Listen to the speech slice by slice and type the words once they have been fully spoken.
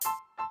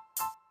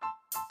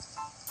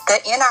The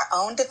In Our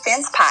Own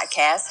Defense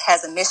podcast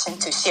has a mission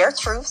to share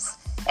truths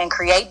and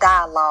create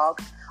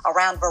dialogue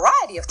around a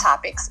variety of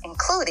topics,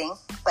 including,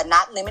 but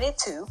not limited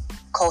to,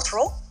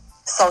 cultural,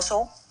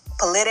 social,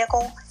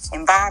 political,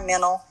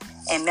 environmental,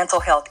 and mental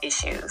health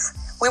issues.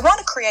 We want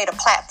to create a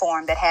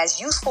platform that has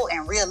useful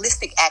and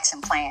realistic action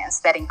plans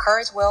that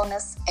encourage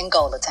wellness and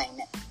goal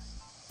attainment.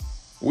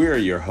 We are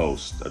your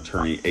hosts,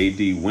 Attorney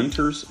A.D.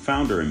 Winters,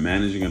 founder and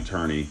managing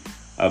attorney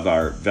of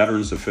our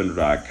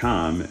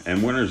VeteransDefender.com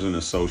and Winters &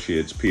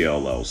 Associates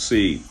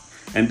PLLC,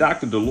 and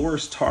Dr.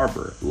 Dolores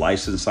Tarver,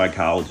 licensed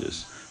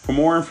psychologist. For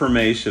more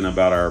information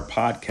about our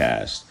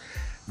podcast,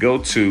 go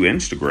to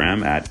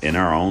Instagram at In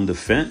Our Own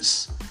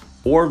Defense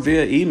or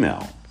via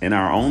email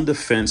inourown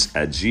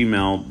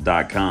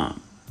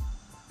defense@gmail.com.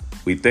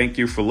 We thank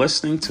you for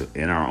listening to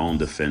In Our Own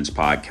Defense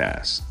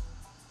podcast.